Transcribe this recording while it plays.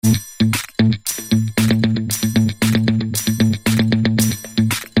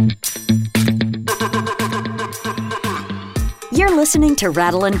listening to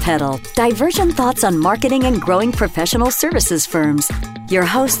Rattle and Pedal, divergent thoughts on marketing and growing professional services firms. Your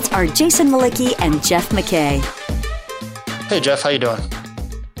hosts are Jason Malicki and Jeff McKay. Hey, Jeff, how you doing?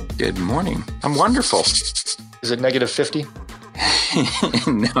 Good morning. I'm wonderful. Is it negative 50?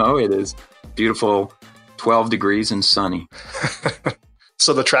 No, it is beautiful 12 degrees and sunny.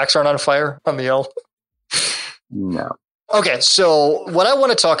 So the tracks aren't on fire on the L? No. Okay, so what I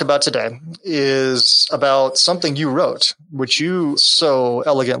want to talk about today is about something you wrote, which you so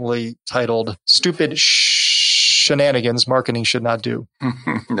elegantly titled Stupid Shenanigans Marketing Should Not Do.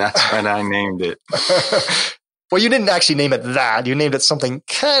 That's what I named it. Well, you didn't actually name it that. You named it something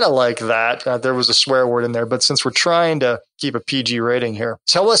kind of like that. There was a swear word in there, but since we're trying to keep a PG rating here,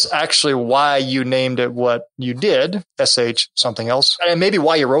 tell us actually why you named it what you did, SH something else, and maybe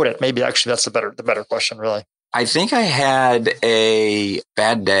why you wrote it. Maybe actually that's the better question, really. I think I had a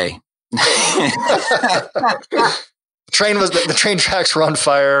bad day. The train tracks were on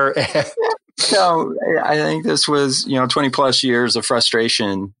fire. No, I think this was, 20 plus years of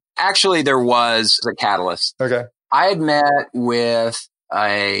frustration. Actually, there was a catalyst. Okay. I had met with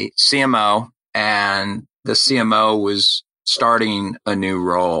a CMO, and the CMO was starting a new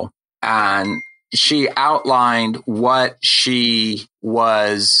role, and she outlined what she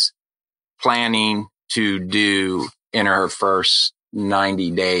was planning to do in her first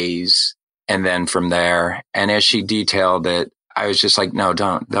 90 days. And then from there, and as she detailed it, I was just like, no,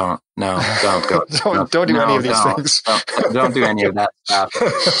 don't go. don't do any of these things. Don't do any of that stuff.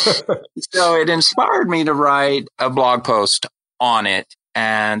 So it inspired me to write a blog post on it.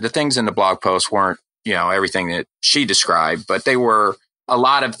 And the things in the blog post weren't, everything that she described, but they were a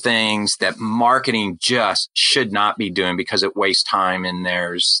lot of things that marketing just should not be doing because it wastes time and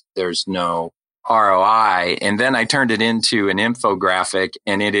there's no ROI. And then I turned it into an infographic,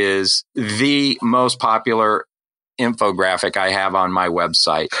 and it is the most popular infographic I have on my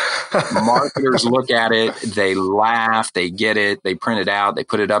website. Marketers look at it, they laugh, they get it, they print it out, they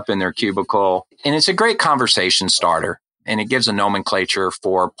put it up in their cubicle. And it's a great conversation starter. And it gives a nomenclature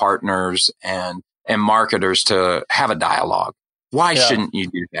for partners and marketers to have a dialogue. Why shouldn't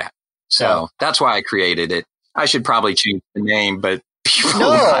you do that? So that's why I created it. I should probably change the name, but no,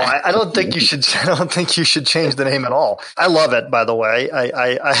 I don't think you should. I don't think you should change the name at all. I love it, by the way.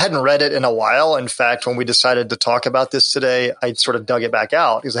 I hadn't read it in a while. In fact, when we decided to talk about this today, I sort of dug it back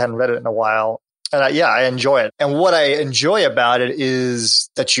out because I hadn't read it in a while. And I enjoy it. And what I enjoy about it is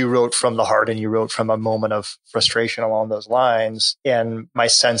that you wrote from the heart and you wrote from a moment of frustration along those lines. And my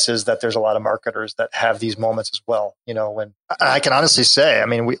sense is that there's a lot of marketers that have these moments as well. When I can honestly say, I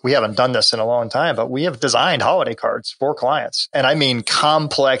mean, we haven't done this in a long time, but we have designed holiday cards for clients. And I mean,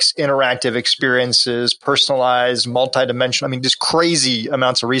 complex, interactive experiences, personalized, multidimensional. I mean, just crazy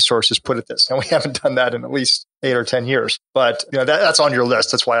amounts of resources put at this. And we haven't done that in at least 8 or 10 years. But that's on your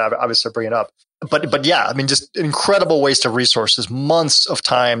list. That's why I obviously bring it up. But yeah, I mean, just incredible waste of resources, months of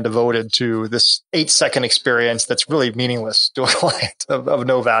time devoted to this 8-second experience that's really meaningless to a client of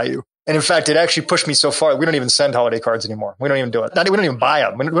no value. And in fact, it actually pushed me so far. We don't even send holiday cards anymore. We don't even do it. We don't even buy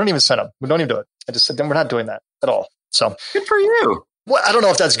them. We don't even send them. We don't even do it. I just said, then we're not doing that at all. So good for you. Well, I don't know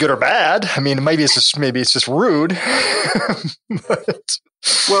if that's good or bad. I mean, maybe it's just rude.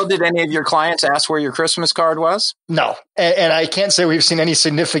 Well, did any of your clients ask where your Christmas card was? No. And I can't say we've seen any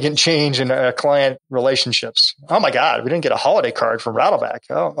significant change in client relationships. Oh my God, we didn't get a holiday card from Rattleback.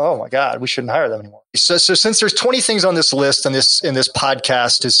 Oh my God, we shouldn't hire them anymore. So since there's 20 things on this list and this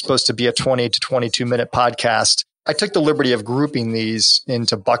podcast is supposed to be a 20 to 22 minute podcast, I took the liberty of grouping these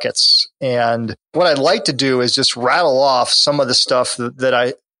into buckets. And what I'd like to do is just rattle off some of the stuff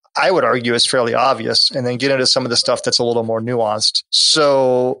that I would argue is fairly obvious, and then get into some of the stuff that's a little more nuanced.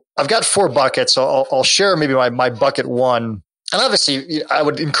 So I've got 4 buckets. So I'll share maybe my bucket 1. And obviously, I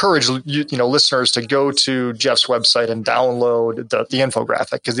would encourage listeners to go to Jeff's website and download the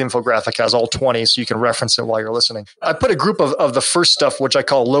infographic, because the infographic has all 20, so you can reference it while you're listening. I put a group of the first stuff, which I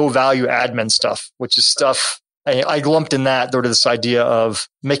call low value admin stuff, which is stuff I lumped in that there to this idea of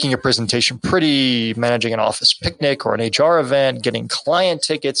making a presentation pretty, managing an office picnic or an HR event, getting client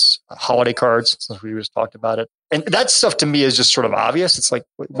tickets, holiday cards, since we just talked about it. And that stuff to me is just sort of obvious. It's like,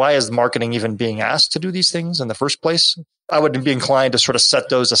 why is marketing even being asked to do these things in the first place? I would be inclined to sort of set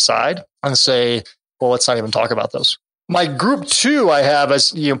those aside and say, well, let's not even talk about those. My group 2 I have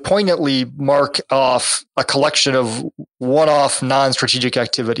as poignantly mark off a collection of one-off non-strategic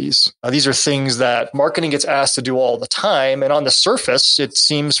activities. These are things that marketing gets asked to do all the time, and on the surface it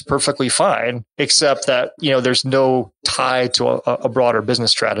seems perfectly fine, except that there's no tie to a broader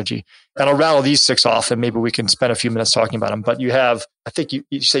business strategy. And I'll rattle these 6 off, and maybe we can spend a few minutes talking about them. But you have, I think you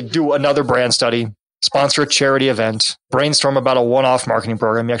say, do another brand study. sponsor a charity event, brainstorm about a one-off marketing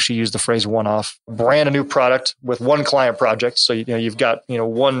program. You actually use the phrase one-off, brand a new product with one client project. So, you've got,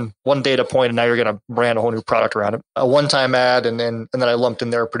 one data point, and now you're going to brand a whole new product around it. A one-time ad. And then I lumped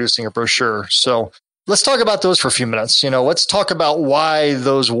in there producing a brochure. So let's talk about those for a few minutes. Let's talk about why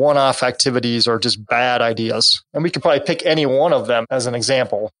those one-off activities are just bad ideas. And we could probably pick any one of them as an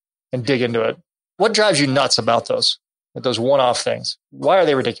example and dig into it. What drives you nuts about those one-off things? Why are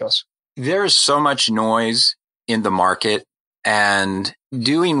they ridiculous? There's so much noise in the market, and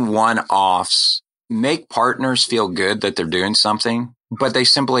doing one-offs make partners feel good that they're doing something, but they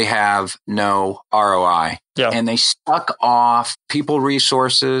simply have no ROI. Yeah. And they suck off people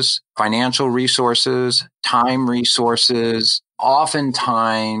resources, financial resources, time resources.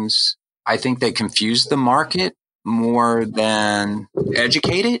 Oftentimes, I think they confuse the market more than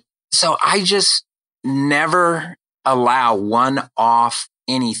educate it. So I just never allow one-off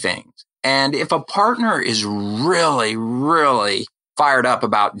anything. And if a partner is really, really fired up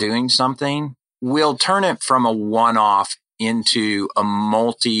about doing something, we'll turn it from a one-off into a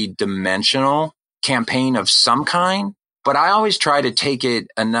multi-dimensional campaign of some kind. But I always try to take it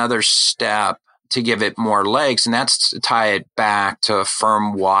another step to give it more legs, and that's to tie it back to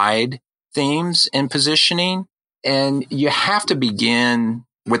firm-wide themes and positioning. And you have to begin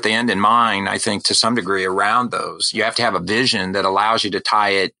with the end in mind, I think, to some degree around those. You have to have a vision that allows you to tie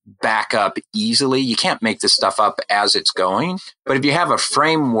it back up easily. You can't make this stuff up as it's going. But if you have a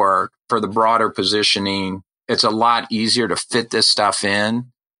framework for the broader positioning, it's a lot easier to fit this stuff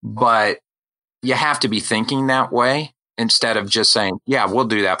in. But you have to be thinking that way instead of just saying, yeah, we'll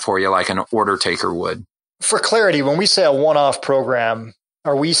do that for you like an order taker would. For clarity, when we say a one-off program,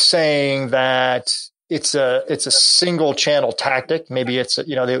 are we saying that it's a single channel tactic? Maybe it's,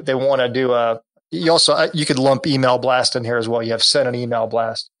 they want to do you could lump email blast in here as well. You have send an email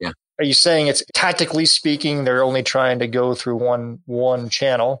blast. Yeah. Are you saying it's tactically speaking, they're only trying to go through one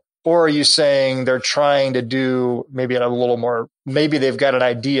channel? Or are you saying they're trying to do maybe a little more, maybe they've got an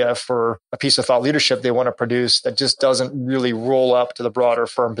idea for a piece of thought leadership they want to produce that just doesn't really roll up to the broader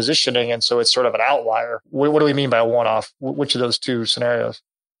firm positioning, and so it's sort of an outlier? What do we mean by a one-off? Which of those two scenarios?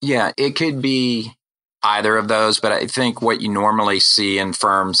 Yeah, it could be either of those, but I think what you normally see in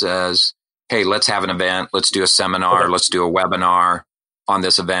firms is, hey, let's have an event, let's do a seminar, let's do a webinar on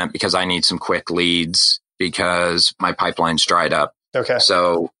this event because I need some quick leads because my pipeline's dried up. Okay.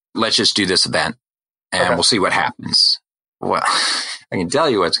 So let's just do this event and we'll see what happens. Well, I can tell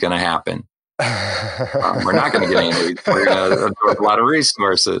you what's going to happen. We're not going to get any leads. We're going to absorb a lot of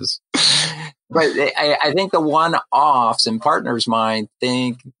resources. But I think the one-offs in partners' mind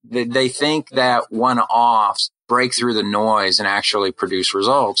think that one-offs break through the noise and actually produce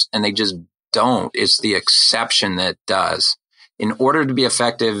results, and they just don't. It's the exception that does. In order to be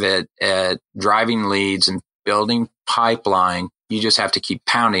effective at driving leads and building pipeline, you just have to keep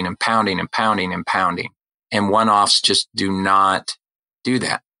pounding and pounding and pounding and pounding. And one-offs just do not do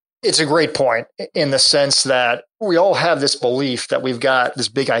that. It's a great point in the sense that we all have this belief that we've got this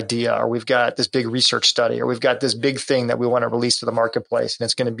big idea, or we've got this big research study, or we've got this big thing that we want to release to the marketplace. And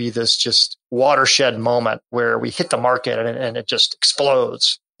it's going to be this just watershed moment where we hit the market and it just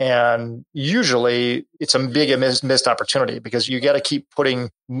explodes. And usually it's a big missed opportunity because you got to keep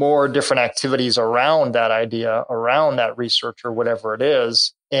putting more different activities around that idea, around that research or whatever it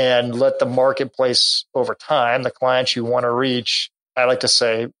is, and let the marketplace over time, the clients you want to reach, I like to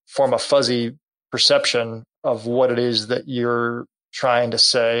say, form a fuzzy perception of what it is that you're trying to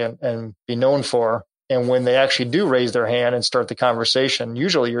say and be known for. And when they actually do raise their hand and start the conversation,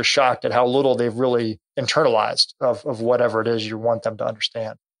 usually you're shocked at how little they've really internalized of whatever it is you want them to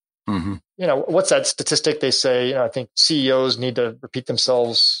understand. Mm-hmm. What's that statistic they say? I think CEOs need to repeat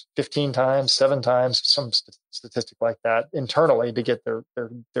themselves 15 times, 7 times, some statistic like that internally to get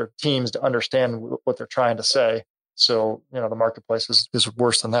their teams to understand what they're trying to say. So, the marketplace is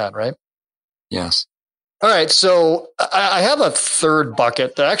worse than that, right? Yes. All right. So I have a third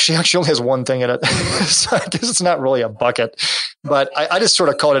bucket that actually only has one thing in it. So I guess it's not really a bucket, but I just sort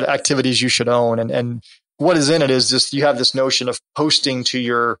of called it activities you should own. And what is in it is just, you have this notion of posting to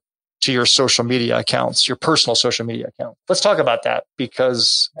your social media accounts, your personal social media account. Let's talk about that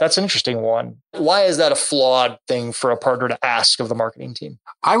because that's an interesting one. Why is that a flawed thing for a partner to ask of the marketing team?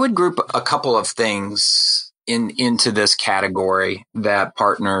 I would group a couple of things into this category that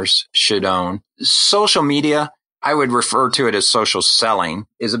partners should own. Social media, I would refer to it as social selling,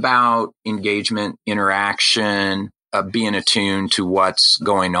 is about engagement, interaction, being attuned to what's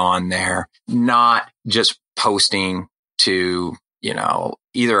going on there, not just posting to,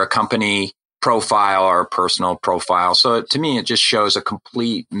 either a company profile or a personal profile. So to me, it just shows a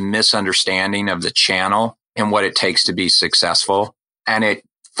complete misunderstanding of the channel and what it takes to be successful. And it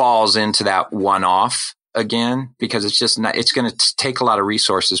falls into that one-off again, because it's just not, it's going to take a lot of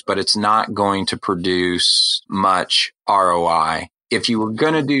resources, but it's not going to produce much ROI. If you were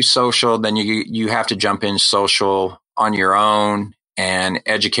going to do social, then you have to jump in social on your own and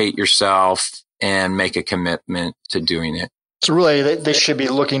educate yourself and make a commitment to doing it. So really, they should be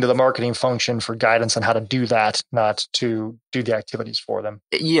looking to the marketing function for guidance on how to do that, not to do the activities for them.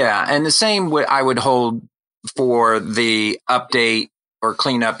 Yeah. And the same I would hold for the update or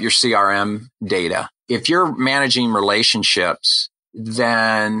clean up your CRM data. If you're managing relationships,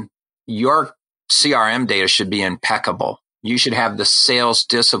 then your CRM data should be impeccable. You should have the sales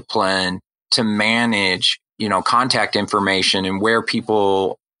discipline to manage, contact information and where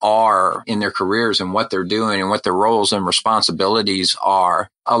people are in their careers and what they're doing and what their roles and responsibilities are.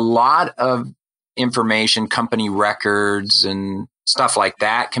 A lot of information, company records and stuff like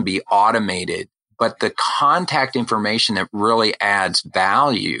that can be automated, but the contact information that really adds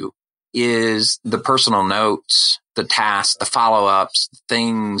value is the personal notes, the tasks, the follow-ups,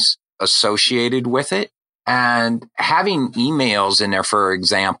 things associated with it. And having emails in there, for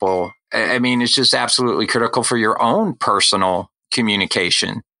example, it's just absolutely critical for your own personal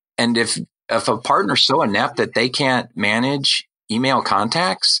communication. And if a partner's so inept that they can't manage email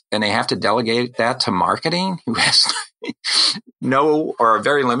contacts and they have to delegate that to marketing, who has no or a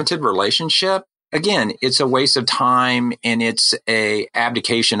very limited relationship, again, it's a waste of time and it's a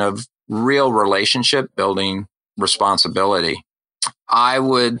abdication of real relationship building responsibility. I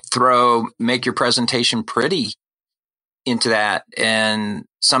would make your presentation pretty into that and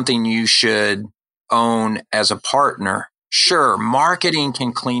something you should own as a partner. Sure, marketing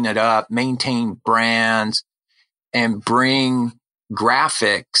can clean it up, maintain brands, and bring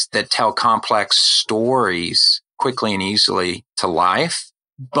graphics that tell complex stories quickly and easily to life.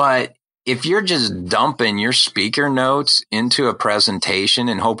 But if you're just dumping your speaker notes into a presentation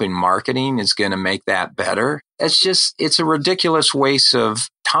and hoping marketing is going to make that better, it's a ridiculous waste of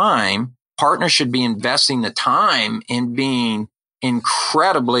time. Partners should be investing the time in being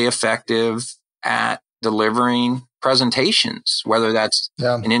incredibly effective at delivering presentations, whether that's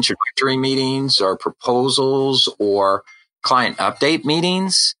in introductory meetings or proposals or client update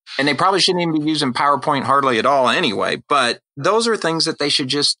meetings. And they probably shouldn't even be using PowerPoint hardly at all anyway. But those are things that they should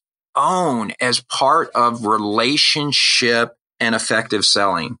just own as part of relationship and effective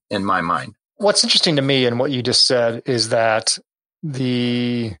selling, in my mind. What's interesting to me in what you just said is that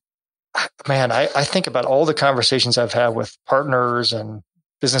I think about all the conversations I've had with partners and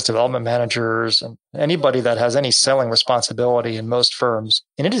business development managers and anybody that has any selling responsibility in most firms.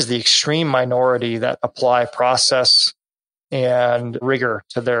 And it is the extreme minority that apply process and rigor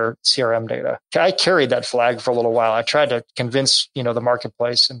to their CRM data. I carried that flag for a little while. I tried to convince, the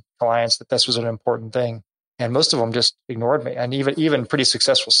marketplace and clients that this was an important thing. And most of them just ignored me. And even pretty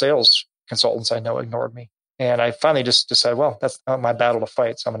successful sales consultants I know ignored me. And I finally just decided, well, that's not my battle to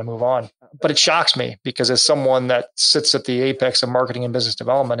fight, so I'm going to move on. But it shocks me because as someone that sits at the apex of marketing and business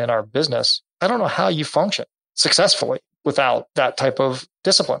development in our business, I don't know how you function successfully without that type of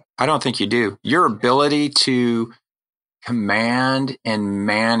discipline. I don't think you do. Your ability to command and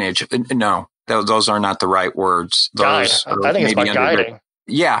manage, no, those are not the right words. Guide. I think it's about guiding.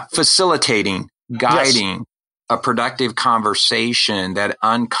 Yeah, facilitating, guiding a productive conversation that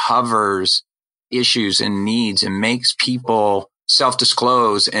uncovers issues and needs and makes people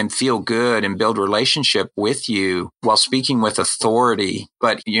self-disclose and feel good and build relationship with you while speaking with authority,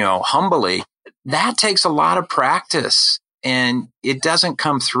 but, humbly. That takes a lot of practice. And it doesn't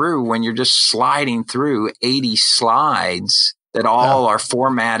come through when you're just sliding through 80 slides that all are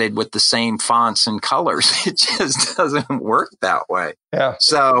formatted with the same fonts and colors. It just doesn't work that way. Yeah.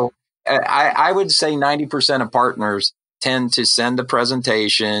 So I would say 90% of partners tend to send a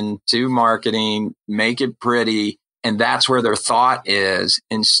presentation to marketing, make it pretty, and that's where their thought is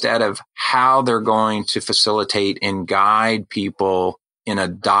instead of how they're going to facilitate and guide people in a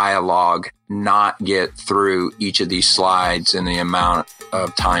dialogue, not get through each of these slides in the amount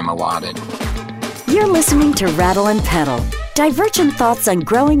of time allotted. You're listening to Rattle and Pedal, divergent thoughts on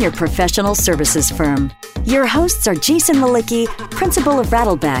growing your professional services firm. Your hosts are Jason Malicki, principal of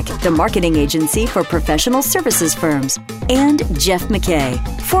Rattleback, the marketing agency for professional services firms, and Jeff McKay,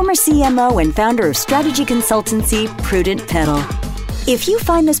 former CMO and founder of strategy consultancy Prudent Pedal. If you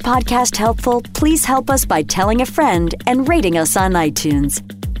find this podcast helpful, please help us by telling a friend and rating us on iTunes.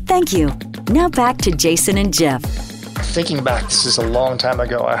 Thank you. Now back to Jason and Jeff. Thinking back, this is a long time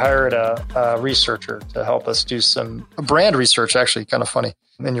ago. I hired a researcher to help us do some brand research, actually, kind of funny,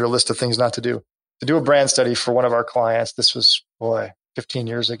 in your list of things not to do. To do a brand study for one of our clients. This was, 15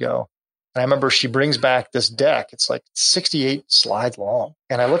 years ago. And I remember she brings back this deck. It's like 68 slides long.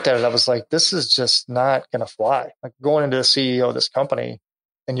 And I looked at it. I was like, this is just not going to fly. Like going into the CEO of this company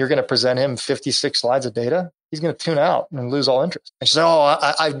and you're going to present him 56 slides of data. He's going to tune out and lose all interest. And she said,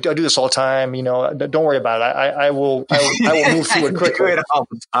 I do this all the time. Don't worry about it. I will move through it quickly. I do it all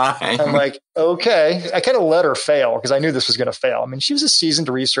the time. I'm like, okay. I kind of let her fail because I knew this was going to fail. I mean, she was a seasoned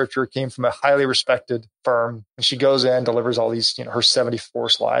researcher, came from a highly respected firm. And she goes in, delivers all these, her 74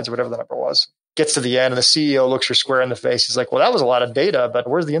 slides or whatever the number was. Gets to the end and the CEO looks her square in the face. He's like, well, that was a lot of data, but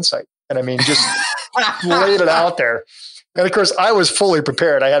where's the insight? And I mean, just laid it out there. And of course, I was fully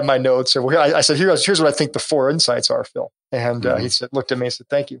prepared. I had my notes. And I said, here's what I think the 4 insights are, Phil. And he looked at me and said,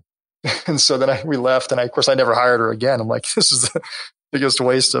 thank you. And so then we left. And of course, I never hired her again. I'm like, this is the biggest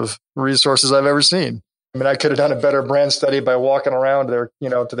waste of resources I've ever seen. I mean, I could have done a better brand study by walking around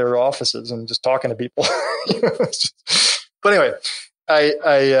to their offices and just talking to people. But anyway,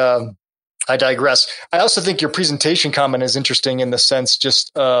 I digress. I also think your presentation comment is interesting in the sense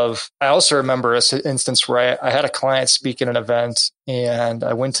just of, I also remember an instance where I had a client speak at an event and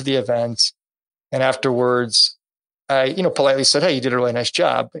I went to the event and afterwards I, politely said, hey, you did a really nice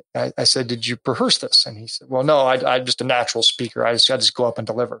job. I said, did you rehearse this? And he said, well, no, I'm just a natural speaker. I just go up and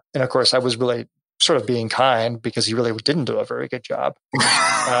deliver. And of course I was really sort of being kind because he really didn't do a very good job. But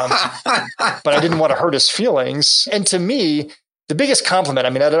I didn't want to hurt his feelings. And to me, the biggest compliment, I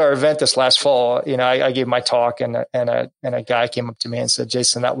mean, at our event this last fall, I gave my talk and a guy came up to me and said,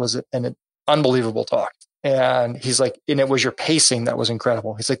 Jason, that was an unbelievable talk. And he's like, and it was your pacing that was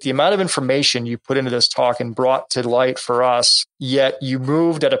incredible. He's like, the amount of information you put into this talk and brought to light for us, yet you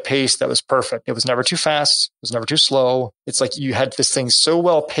moved at a pace that was perfect. It was never too fast. It was never too slow. It's like you had this thing so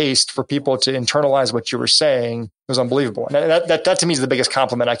well paced for people to internalize what you were saying. It was unbelievable. And that to me is the biggest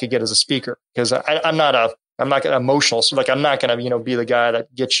compliment I could get as a speaker because I'm not emotional. So I'm not going to, be the guy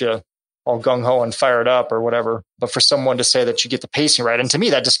that gets you all gung ho and fired up or whatever. But for someone to say that you get the pacing right. And to me,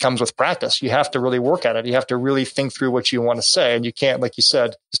 that just comes with practice. You have to really work at it. You have to really think through what you want to say. And you can't, like you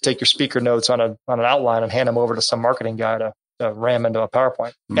said, just take your speaker notes on an outline and hand them over to some marketing guy to ram into a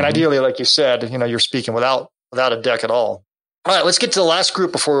PowerPoint. Mm-hmm. And ideally, like you said, you're speaking without a deck at all. All right, let's get to the last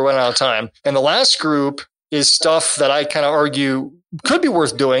group before we run out of time. And the last group is stuff that I kind of argue could be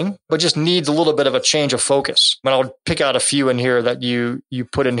worth doing, but just needs a little bit of a change of focus. And I'll pick out a few in here that you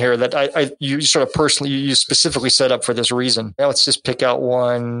put in here that you sort of personally, you specifically set up for this reason. Now let's just pick out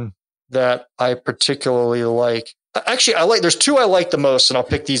one that I particularly like. Actually, there's 2 I like the most, and I'll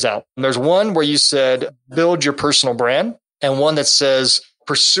pick these out. And there's one where you said, build your personal brand, and one that says,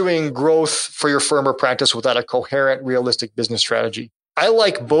 pursuing growth for your firm or practice without a coherent, realistic business strategy. I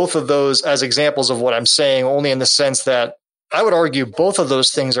like both of those as examples of what I'm saying, only in the sense that I would argue both of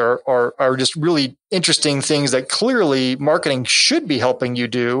those things are just really interesting things that clearly marketing should be helping you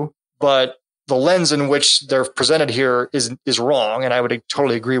do, but the lens in which they're presented here is wrong. And I would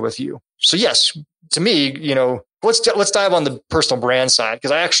totally agree with you. So yes, to me, let's dive on the personal brand side,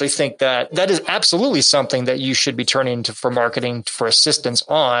 because I actually think that is absolutely something that you should be turning to for marketing for assistance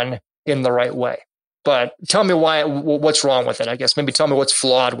on in the right way. But tell me what's wrong with it, I guess. Maybe tell me what's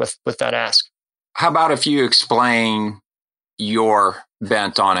flawed with that ask. How about if you explain your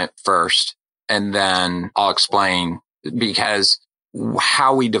bent on it first, and then I'll explain, because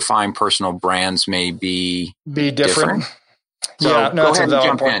how we define personal brands may be different. So yeah, no, go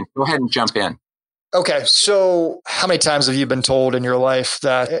ahead and jump in. Okay. So how many times have you been told in your life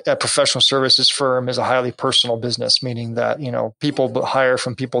that a professional services firm is a highly personal business, meaning that, people hire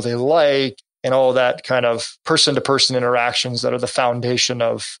from people they like, and all that kind of person-to-person interactions that are the foundation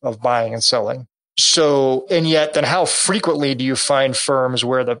of buying and selling. So, and yet then how frequently do you find firms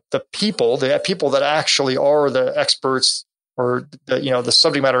where the people that actually are the experts or the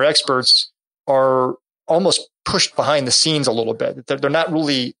subject matter experts are almost pushed behind the scenes a little bit? They're not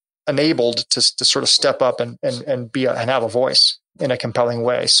really enabled to sort of step up and have a voice in a compelling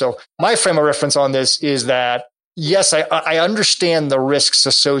way. So my frame of reference on this is that, yes, I understand the risks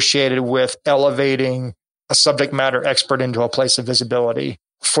associated with elevating a subject matter expert into a place of visibility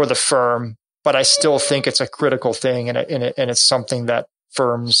for the firm, but I still think it's a critical thing and it's something that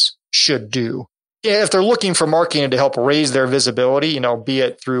firms should do. If they're looking for marketing to help raise their visibility, be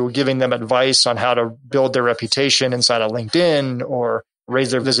it through giving them advice on how to build their reputation inside of LinkedIn or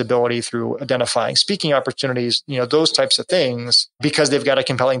raise their visibility through identifying speaking opportunities, those types of things, because they've got a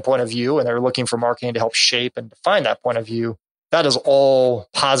compelling point of view and they're looking for marketing to help shape and define that point of view. That is all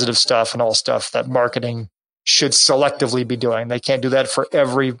positive stuff and all stuff that marketing should selectively be doing. They can't do that for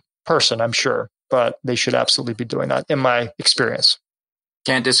every person, I'm sure, but they should absolutely be doing that in my experience.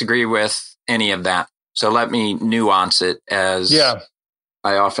 Can't disagree with any of that. So let me nuance it as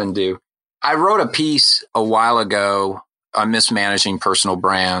I often do. I wrote a piece a while ago on mismanaging personal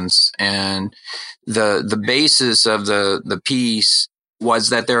brands, and the basis of the piece was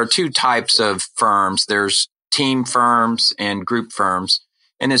that there are two types of firms. There's team firms and group firms,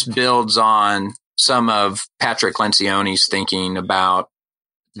 and this builds on some of Patrick Lencioni's thinking about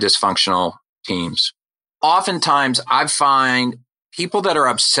dysfunctional teams. Oftentimes, I find people that are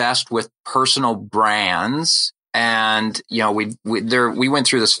obsessed with personal brands, and we went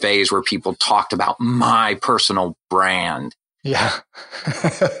through this phase where people talked about my personal brand. Yeah.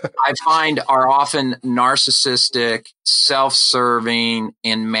 I find are often narcissistic, self-serving,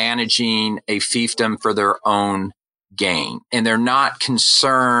 and managing a fiefdom for their own gain. And they're not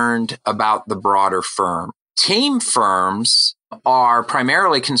concerned about the broader firm. Team firms are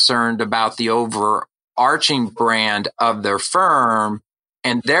primarily concerned about the overarching brand of their firm,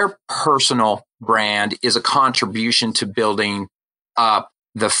 and their personal brand is a contribution to building up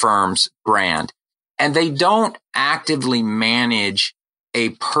the firm's brand. And they don't actively manage a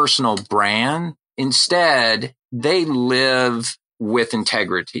personal brand. Instead, they live with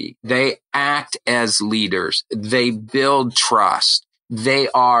integrity. They act as leaders. They build trust. They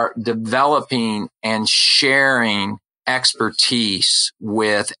are developing and sharing expertise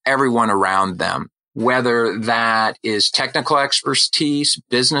with everyone around them, whether that is technical expertise,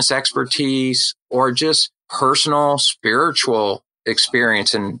 business expertise, or just personal, spiritual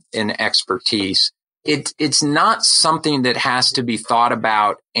experience and expertise. It's not something that has to be thought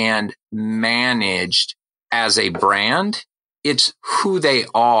about and managed as a brand. It's who they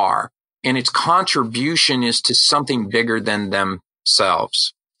are, and its contribution is to something bigger than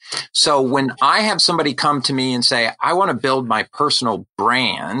themselves. So when I have somebody come to me and say, I want to build my personal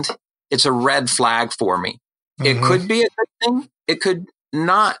brand, it's a red flag for me. Mm-hmm. It could be a good thing. It could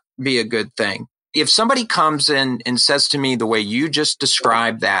not be a good thing. If somebody comes in and says to me the way you just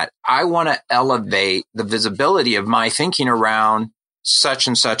described that, I want to elevate the visibility of my thinking around such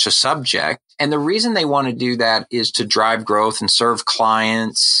and such a subject. And the reason they want to do that is to drive growth and serve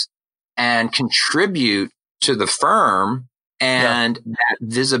clients and contribute to the firm. And that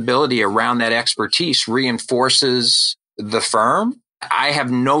visibility around that expertise reinforces the firm. I have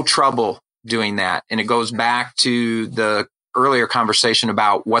no trouble doing that. And it goes back to the earlier conversation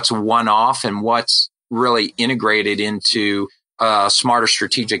about what's one-off and what's really integrated into smarter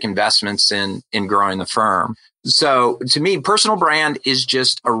strategic investments in growing the firm. So to me, personal brand is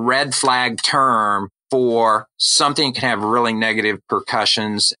just a red flag term for something that can have really negative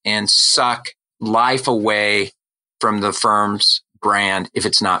repercussions and suck life away from the firm's brand if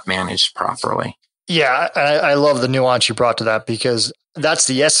it's not managed properly. Yeah, I love the nuance you brought to that, because that's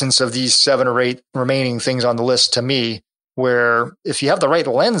the essence of these 7 or 8 remaining things on the list to me, where if you have the right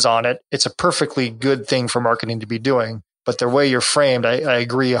lens on it, it's a perfectly good thing for marketing to be doing. But the way you're framed, I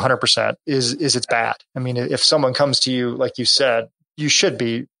agree 100%, is it's bad. I mean, if someone comes to you, like you said, you should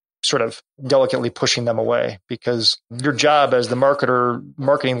be sort of delicately pushing them away, because your job as the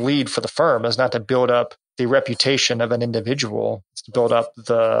marketing lead for the firm is not to build up the reputation of an individual. It's to build up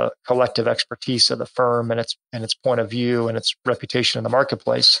the collective expertise of the firm and its point of view and its reputation in the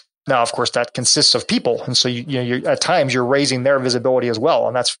marketplace. Now, of course, that consists of people, and so you at times you're raising their visibility as well,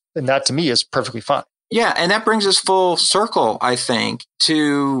 and that to me is perfectly fine. Yeah, and that brings us full circle, I think,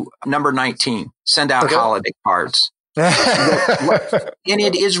 to number 19: send out holiday cards. And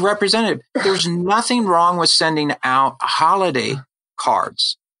it is representative. There's nothing wrong with sending out holiday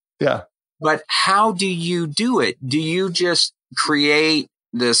cards. Yeah. But how do you do it? Do you just create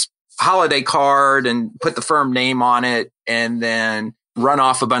this holiday card and put the firm name on it and then run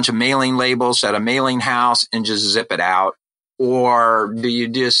off a bunch of mailing labels at a mailing house and just zip it out? Or do you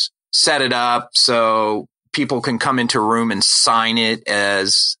just set it up so people can come into a room and sign it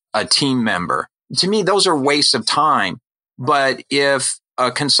as a team member? To me, those are wastes of time. But if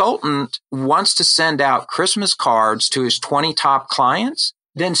a consultant wants to send out Christmas cards to his 20 top clients,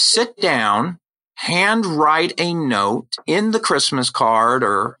 then sit down, hand write a note in the Christmas card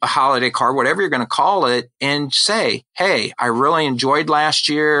or a holiday card, whatever you're going to call it, and say, hey, I really enjoyed last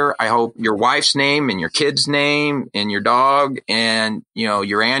year. I hope your wife's name and your kid's name and your dog and,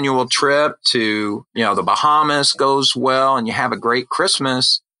 your annual trip to, the Bahamas goes well and you have a great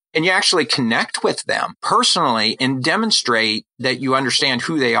Christmas. And you actually connect with them personally and demonstrate that you understand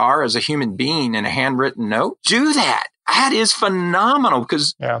who they are as a human being in a handwritten note. Do that. That is phenomenal,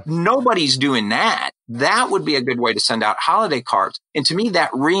 because nobody's doing that. That would be a good way to send out holiday cards. And to me,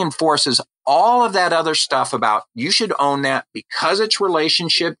 that reinforces all of that other stuff about you should own that because it's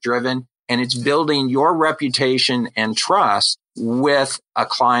relationship driven and it's building your reputation and trust with a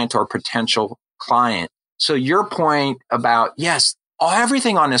client or potential client. So your point about, yes,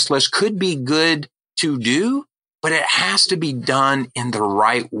 everything on this list could be good to do, but it has to be done in the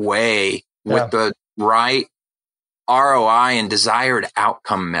right way with the right ROI and desired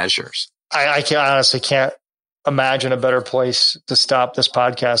outcome measures. I honestly can't imagine a better place to stop this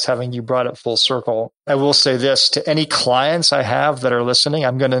podcast, having you brought it full circle. I will say this to any clients I have that are listening.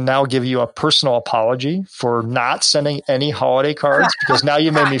 I'm going to now give you a personal apology for not sending any holiday cards, because now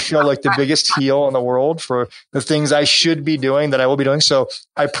you made me feel like the biggest heel in the world for the things I should be doing that I will be doing. So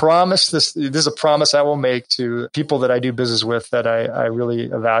I promise this is a promise I will make to people that I do business with that I really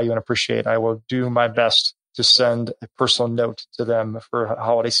value and appreciate. I will do my best to send a personal note to them for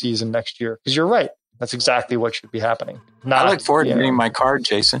holiday season next year. Because you're right. That's exactly what should be happening. I look forward to getting my card,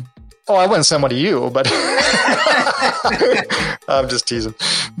 Jason. Oh, I wouldn't send one to you, but I'm just teasing.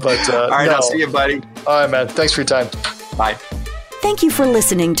 But all right, I'll see you, buddy. All right, man. Thanks for your time. Bye. Thank you for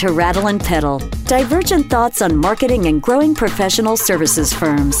listening to Rattle and Pedal, divergent thoughts on marketing and growing professional services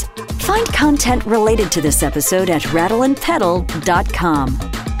firms. Find content related to this episode at rattleandpedal.com.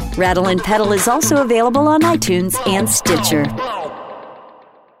 Rattle and Pedal is also available on iTunes and Stitcher.